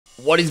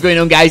What is going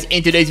on, guys?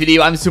 In today's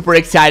video I'm super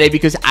excited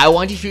because I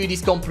want to show you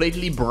this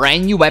completely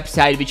brand new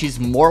website, which is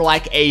more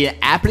like an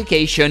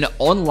application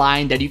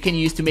online that you can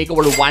use to make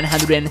over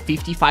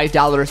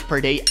 $155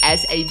 per day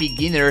as a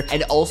beginner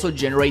and also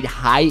generate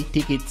high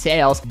ticket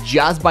sales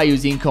just by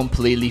using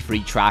completely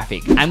free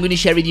traffic. I'm going to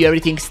share with you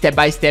everything step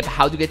by step,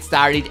 how to get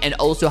started and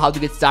also how to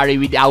get started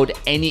without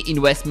any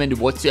investment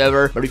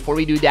whatsoever. But before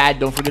we do that,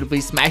 don't forget to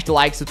please smash the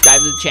like, subscribe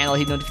to the channel,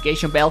 hit the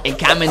notification bell and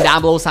comment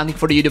down below something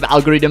for the YouTube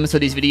algorithm so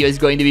this video is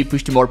going to be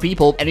pushed to more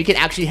people and you can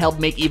actually help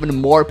make even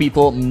more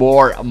people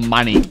more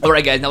money.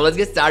 Alright guys, now let's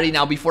get started.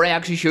 Now before I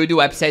actually show you the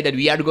website that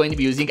we are going to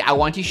be using, I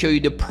want to show you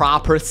the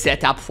proper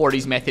setup for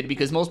this method,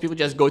 because most people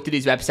just go to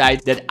this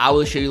website that I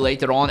will show you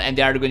later on and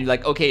they are going to be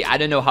like, okay, I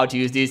don't know how to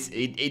use this,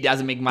 it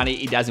doesn't make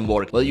money, it doesn't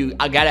work. Well, you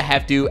gotta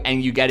have to,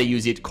 and you gotta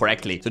use it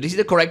correctly. So this is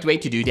the correct way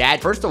to do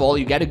that. First of all,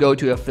 you gotta go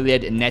to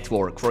affiliate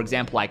network, for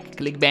example like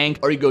ClickBank,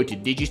 or you go to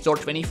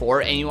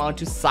Digistore24 and you want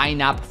to sign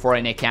up for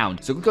an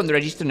account. So click on the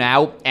register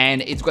now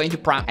and it's going to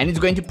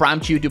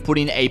prompt you to put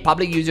in a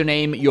public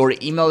username, your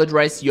email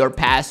address, your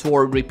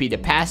password, repeat the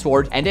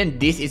password, and then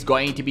this is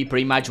going to be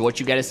pretty much what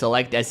you gotta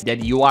select as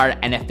that you are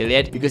an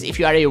affiliate. Because if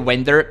you are a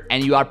vendor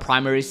and you are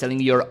primarily selling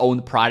your own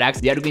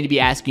products, they are going to be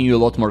asking you a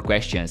lot more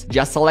questions.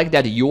 Just select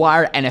that you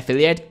are an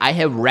affiliate. I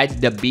have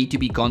read the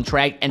B2B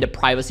contract and the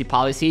privacy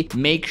policy.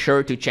 Make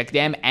sure to check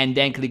them and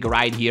then click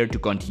right here to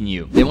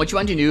continue. Then what you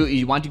want to do is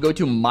you want to go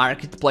to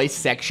marketplace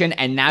section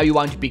and now you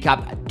want to pick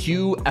up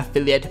 2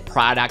 affiliate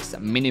products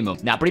minimum.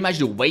 Now pretty much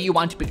the way you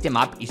want to pick them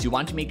up is you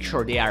want to make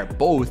sure they are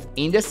both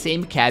in the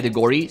same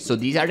category. So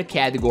these are the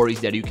categories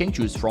that you can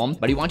choose from,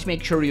 but you want to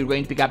make sure you're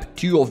going to pick up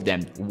 2 of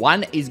them.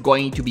 One is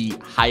going to be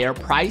higher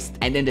priced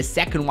and then the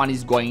second one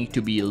is going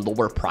to be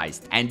lower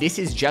priced. And this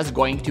is just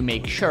going to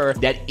make sure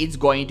that it's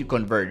going to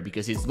convert,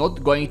 because it's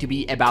not going to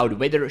be about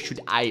whether should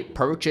I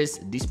purchase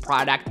this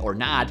product or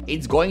not.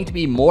 It's going to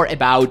be more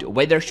about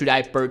whether should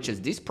I purchase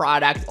this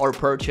product or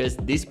purchase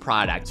this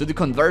product. So the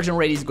conversion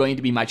rate is going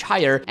to be much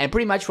higher, and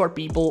pretty much for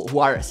people who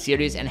are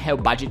serious and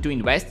have budget to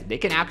invest, they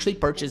can actually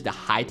purchase the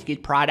high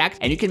ticket product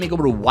and you can make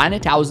over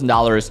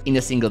 $1,000 in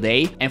a single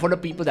day. And for the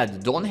people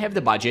that don't have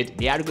the budget,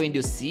 they are going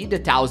to see the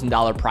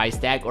 $1,000 price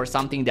tag or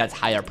something that's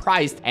higher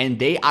priced and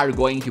they are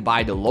going to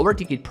buy the lower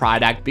ticket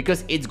product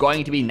because it's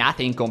going to be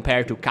nothing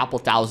compared to couple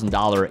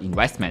 $1,000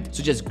 investment.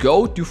 So just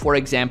go to, for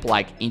example,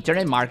 like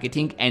internet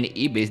marketing and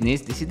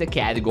e-business. This is the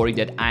category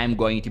that I'm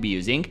going to be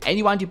using, and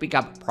you want to pick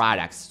up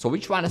products. So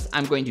which ones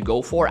I'm going to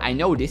go for? I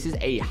know this is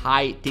a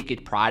high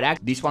ticket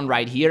product, this one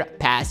right here,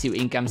 passive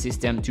income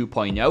system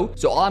 2.0.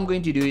 So all I'm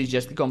going to do is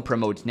just click on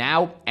promote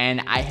now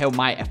and I have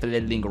my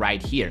affiliate link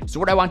right here. So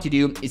what I want to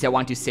do is I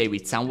want to save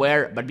it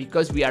somewhere, but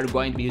because we are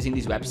going to be using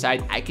this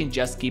website, I can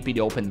just keep it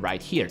open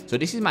right here. So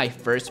this is my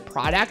first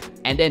product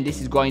and then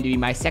this is going to be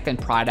my second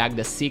product,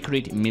 the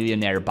Secret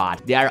Millionaire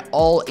Bot. They are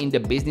all in the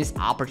business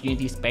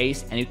opportunity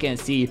space and you can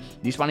see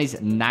this one is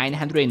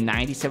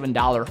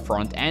 $997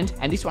 front end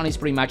and this one is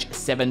pretty much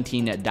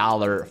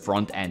 $17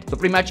 front end. So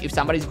pretty much if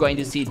somebody's going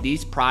to see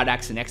these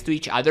products next to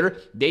each other,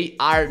 they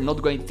are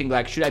not going to think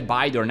like, should I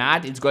buy it or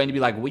not? It's going to be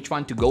like which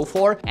one to go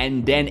for,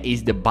 and then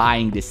is the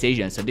buying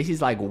decision. So this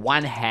is like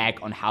one hack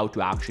on how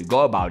to actually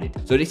go about it.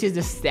 So this is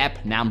the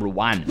step number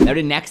 1. Now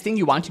the next thing,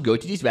 you want to go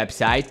to this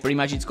website, pretty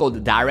much it's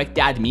called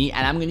direct.me,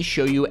 and I'm going to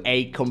show you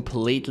a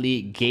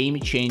completely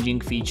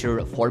game-changing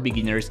feature for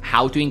beginners,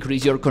 how to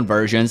increase your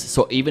conversions.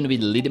 So even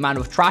with little amount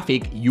of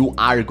traffic, you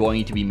are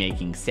going to be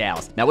making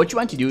sales. Now what you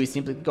want to do is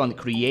simply click on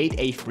create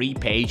a free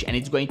page and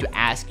it's going to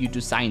ask you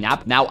to sign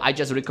up. Now I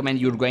just recommend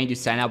you're going to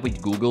sign up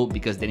with Google,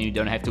 because then you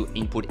don't have to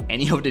input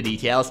any of the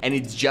details and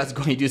it's just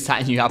going to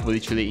sign you up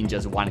literally in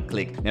just one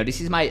click. Now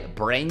this is my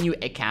brand new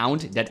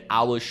account that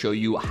I will show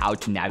you how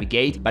to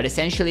navigate, but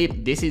essentially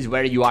this is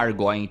where you are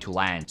going to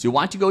land. So you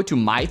want to go to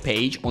my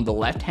page on the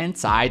left hand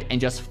side and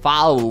just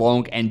follow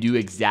along and do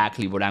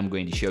exactly what I'm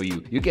going to show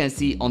you. You can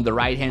see on the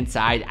right hand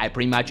side I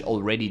pretty much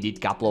already did a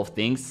couple of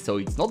things, so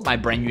it's not my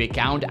brand new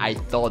account. I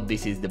thought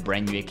this is the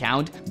brand new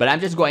account, but I'm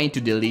just going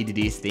to delete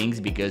these things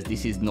because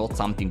this is not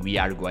something we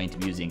are going to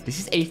be using. This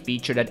is a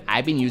feature that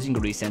I've been using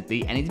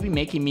recently and it's been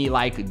making me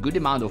like a good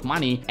amount of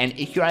money, and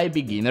if you are a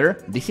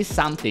beginner, this is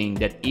something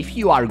that if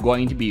you are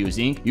going to be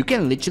using, you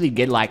can literally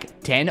get like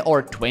 10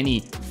 or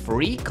 20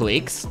 free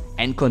clicks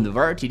and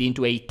convert it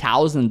into a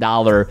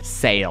 $1,000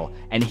 sale.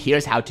 And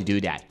here's how to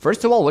do that.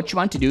 First of all, what you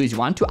want to do is you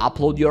want to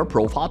upload your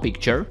profile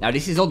picture. Now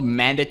this is not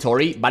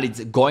mandatory, but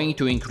it's going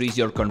to increase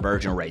your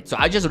conversion rate. So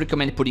I just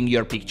recommend putting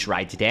your picture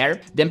right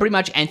there. Then pretty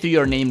much enter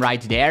your name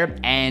right there,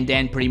 and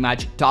then pretty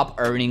much top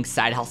earning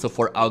side hustle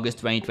for August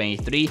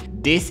 2023.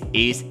 This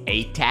is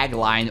a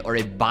tagline or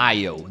a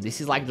bio.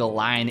 This is like the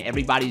line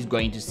everybody's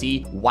going to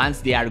see once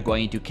they are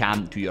going to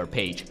come to your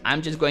page.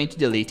 I'm just going to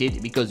delete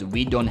it because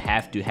we don't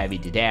have to have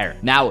it there.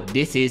 Now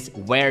this is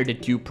where the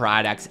 2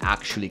 products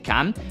actually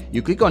come.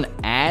 You click on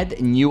add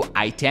new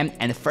item,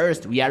 and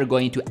first we are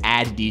going to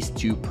add these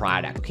 2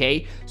 products.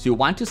 Okay, so you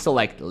want to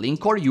select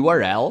link or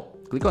URL,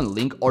 click on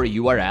link or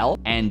URL,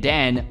 and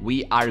then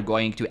we are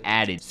going to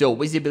add it. So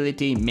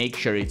visibility, make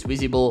sure it's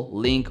visible.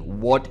 Link,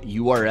 what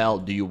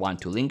URL do you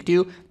want to link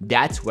to?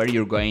 That's where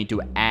you're going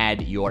to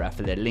add your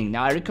affiliate link.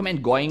 Now I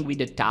recommend going with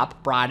the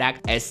top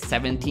product as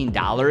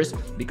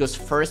 $17, because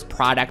first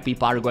product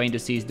people are going to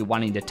see is the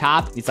one in the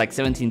top. It's like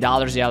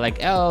 $17. They're like,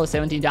 oh,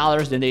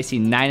 $17. Then they see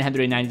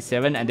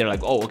 997 and they're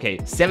like, oh, okay,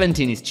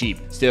 17 is cheap.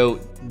 So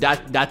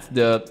that's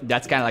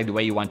kind of like the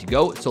way you want to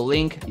go. So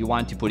link, you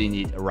want to put in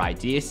it right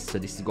this. So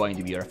this is going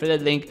to be your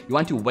affiliate link. You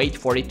want to wait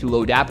for it to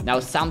load up. Now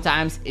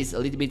sometimes it's a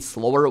little bit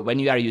slower when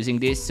you are using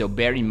this, so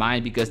bear in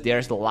mind, because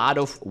there's a lot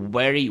of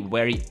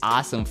very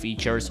awesome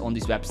features on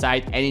this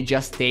website and it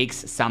just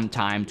takes some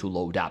time to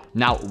load up.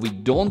 Now we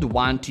don't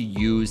want to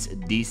use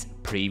this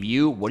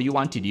preview. What you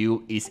want to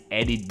do is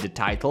edit the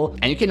title,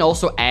 and you can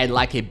also add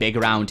like a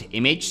background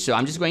image. So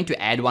I'm just going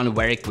to add one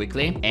very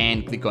quickly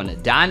and click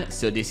on done.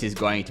 So this is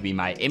going to be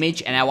my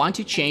image, and I want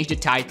to change the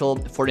title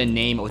for the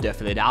name of the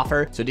affiliate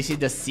offer. So this is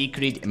the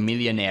Secret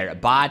Millionaire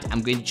Bot.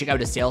 I'm going to check out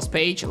the sales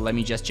page. Let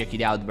me just check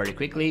it out very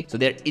quickly. So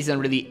there isn't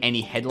really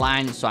any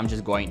headline, so I'm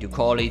just going to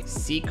call it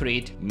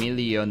Secret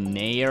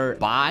Millionaire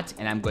Bot,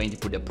 and I'm going to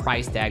put a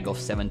price tag of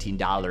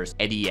 $17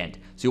 at the end.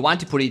 So you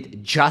want to put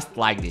it just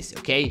like this,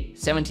 okay?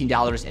 $17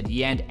 at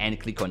the end, and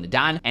click on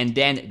done. And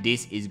then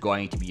this is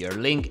going to be your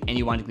link, and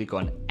you want to click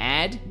on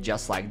add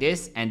just like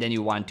this, and then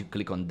you want to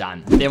click on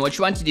done. Then what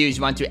you want to do is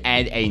you want to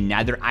add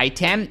another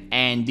item,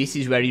 and this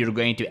is where you're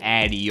going to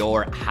add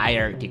your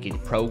higher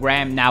ticket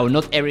program. Now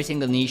not every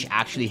single niche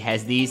actually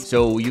has these,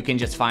 so you can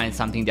just find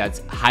something that's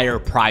higher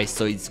price,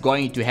 so it's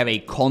going to have a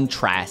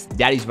contrast.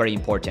 That is very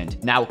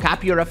important. Now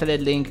copy your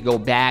affiliate link, go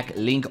back,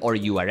 link or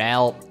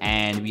URL,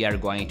 and we are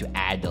going to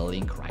add the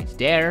link right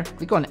there.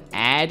 Click on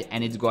add,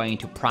 and it's going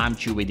to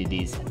prompt you with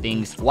these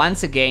things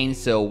once again,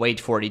 so wait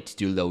for it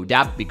to load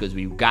up because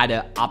we've got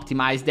to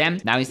optimize them.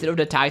 Now instead of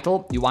the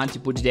title, you want to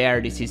put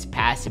there, this is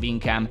passive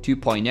income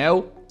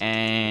 2.0,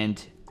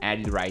 and add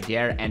it right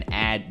there, and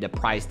add the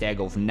price tag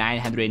of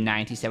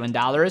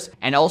 $997,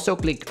 and also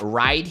click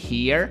right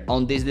here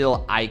on this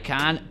little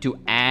icon to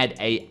add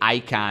a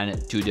icon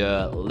to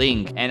the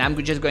link. And I'm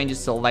just going to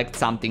select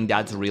something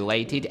that's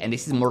related, and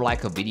this is more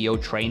like a video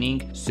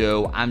training,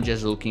 so I'm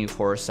just looking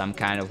for some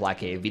kind of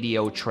like a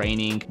video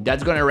training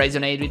that's gonna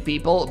resonate with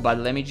people. But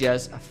let me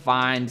just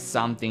find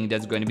something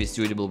that's going to be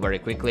suitable very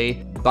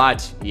quickly.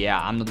 But yeah,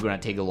 I'm not gonna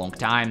take a long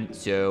time.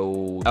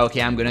 So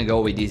okay, I'm gonna go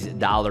with this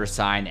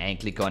 $sign and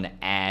click on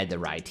add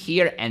right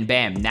here, and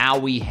bam, now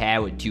we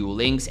have two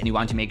links, and you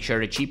want to make sure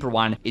the cheaper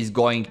one is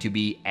going to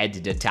be at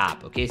the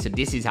top. Okay, so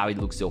this is how it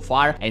looks so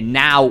far, and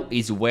now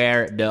is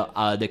where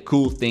the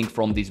cool thing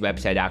from this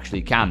website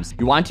actually comes.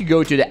 You want to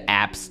go to the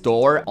App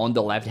Store on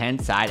the left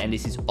hand side, and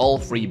this is all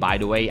free, by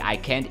the way. I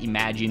can't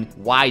imagine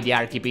why they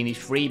are keeping it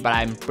free, but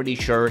I'm pretty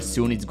sure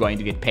soon it's going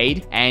to get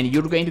paid. And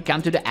you're going to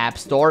come to the App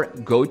Store,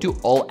 go to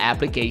all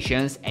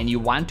applications, and you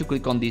want to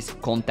click on this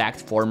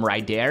contact form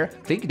right there.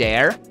 Click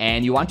there,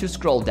 and you want to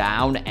scroll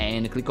down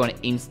and click on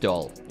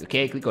install.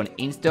 Okay, click on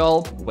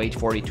install, wait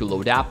for it to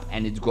load up,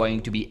 and it's going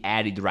to be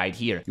added right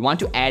here. You want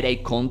to add a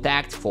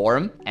contact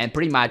form, and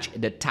pretty much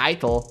the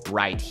title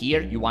right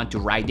here, you want to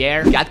write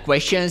there, got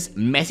questions,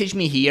 message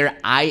me here,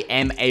 I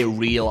am a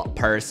real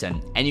person.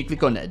 And you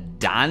click on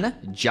done,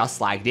 just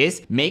like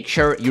this. Make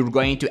sure you're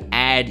going to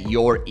add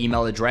your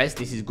email address.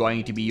 This is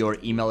going to be your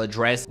email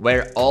address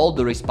where all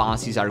the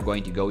responses are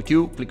going to go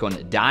to. Click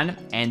on done,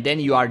 and then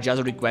you are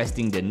just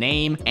requesting the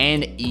name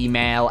and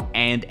email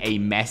and a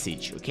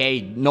message.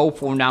 Okay, no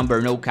phone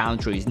number, no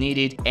country is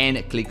needed,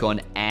 and click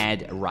on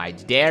add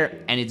right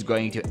there, and it's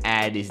going to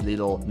add this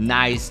little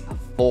nice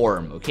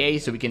form. Okay,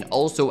 so we can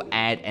also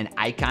add an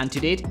icon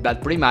to it,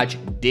 but pretty much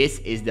this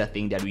is the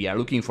thing that we are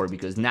looking for,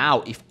 because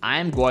now if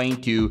I'm going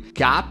to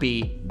copy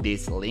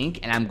this link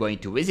and I'm going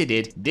to visit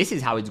it, this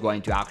is how it's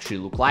going to actually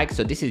look like.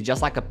 So this is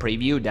just like a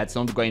preview that's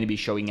not going to be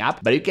showing up,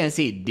 but you can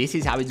see this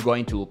is how it's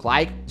going to look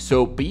like.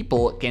 So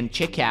people can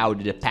check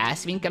out the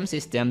passive income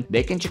system,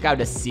 they can check out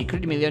the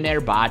Secret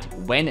Millionaire Bot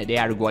when they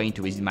are going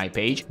to visit my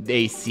page.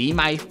 They see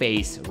my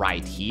face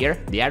right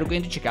here, they are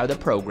going to check out the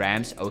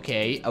programs,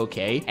 okay,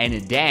 and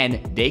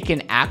then they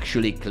can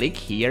actually click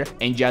here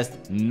and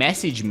just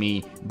message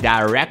me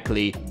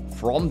directly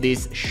from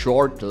this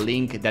short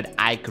link that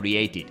I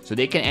created. So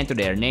they can enter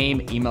their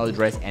name, email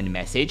address, and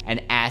message,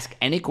 and ask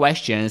any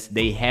questions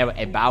they have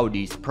about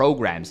these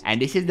programs. And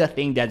this is the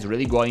thing that's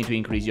really going to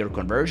increase your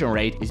conversion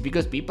rate, is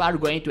because people are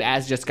going to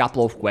ask just a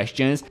couple of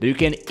questions that you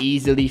can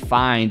easily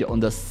find on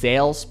the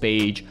sales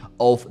page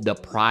of the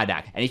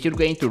product. And if you're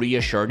going to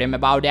reassure them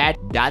about that,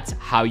 that's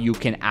how you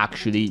can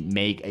actually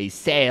make a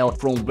sale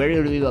from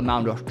very little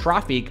amount of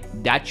traffic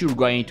that you're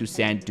going to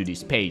send to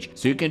this page.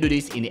 So you can do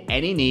this in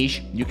any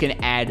niche. You can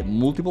add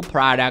multiple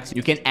products.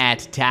 You can add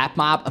tap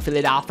map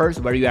affiliate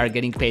offers where you are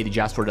getting paid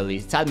just for the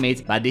lead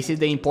submits. But this is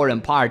the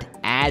important part.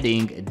 Add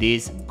adding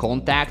this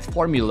contact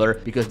formula,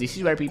 because this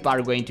is where people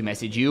are going to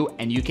message you,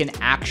 and you can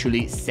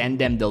actually send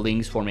them the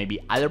links for maybe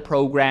other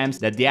programs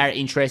that they are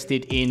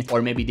interested in,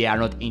 or maybe they are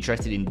not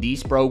interested in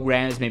these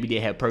programs, maybe they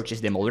have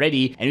purchased them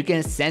already, and you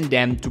can send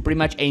them to pretty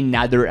much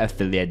another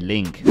affiliate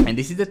link. And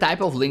this is the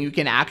type of link you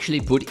can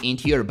actually put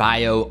into your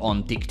bio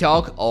on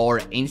TikTok or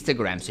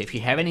Instagram. So if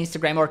you have an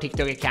Instagram or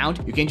TikTok account,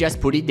 you can just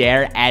put it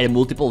there, add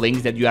multiple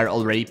links that you are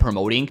already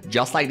promoting,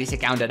 just like this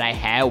account that I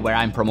have where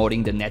I'm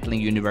promoting the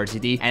Netlink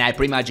University, and I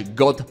pretty much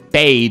got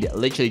paid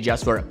literally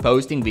just for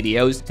posting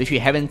videos. So if you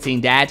haven't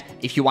seen that,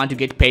 if you want to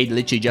get paid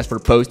literally just for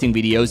posting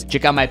videos,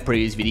 check out my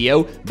previous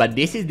video. But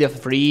this is the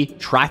free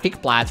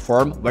traffic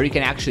platform where you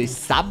can actually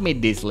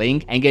submit this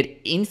link and get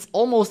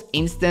almost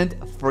instant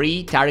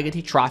free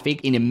targeted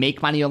traffic in a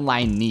make money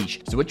online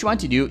niche. So what you want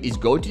to do is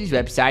go to this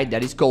website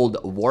that is called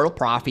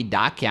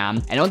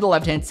worldprofit.com, and on the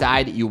left hand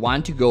side you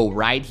want to go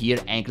right here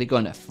and click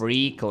on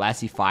free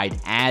classified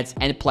ads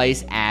and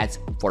place ads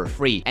for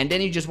free. And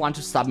then you just want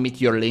to submit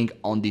your link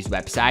on this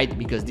website,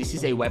 because this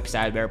is a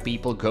website where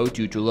people go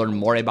to learn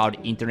more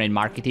about internet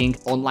marketing,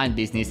 online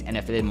business, and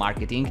affiliate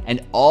marketing.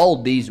 And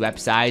all these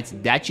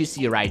websites that you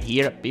see right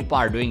here, people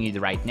are doing it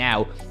right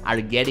now,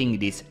 are getting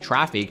this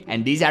traffic.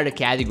 And these are the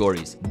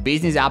categories: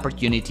 business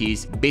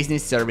opportunities,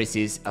 business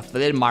services,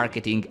 affiliate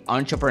marketing,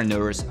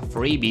 entrepreneurs,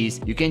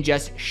 freebies. You can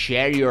just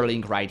share your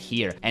link right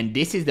here. And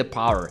this is the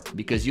power,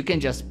 because you can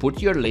just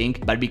put your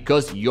link, but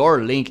because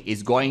your link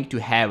is going to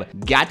have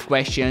 "got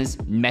questions,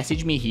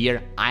 message me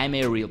here, I'm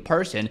a real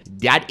person,"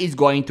 that is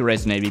going to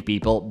resonate with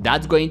people.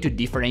 That's going to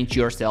differentiate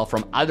yourself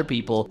from other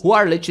people who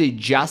are literally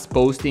just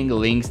posting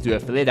links to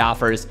affiliate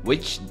offers,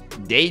 which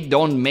they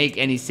don't make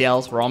any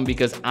sales from,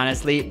 because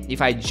honestly,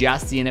 if I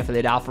just see an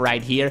affiliate offer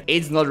right here,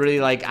 it's not really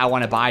like I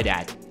want to buy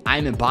that.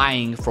 I'm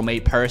buying from a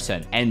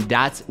person, and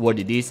that's what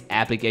this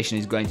application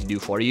is going to do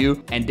for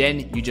you. And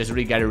then you just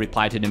really gotta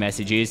reply to the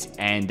messages,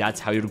 and that's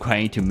how you're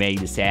going to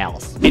make the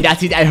sales. And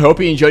that's it. I hope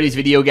you enjoyed this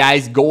video,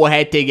 guys. Go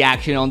ahead, take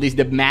action on this.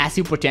 The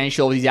massive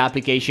potential of this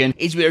application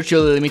is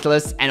virtually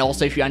limitless. And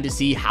also, if you want to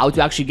see how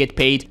to actually get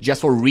paid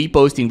just for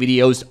reposting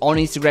videos on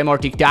Instagram or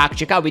TikTok,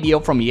 check out video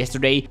from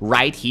yesterday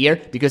right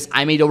here, because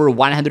I made over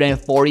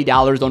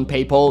 $140 on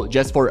PayPal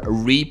just for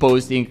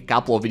reposting a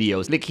couple of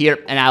videos. Click here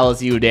and I will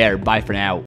see you there. Bye for now.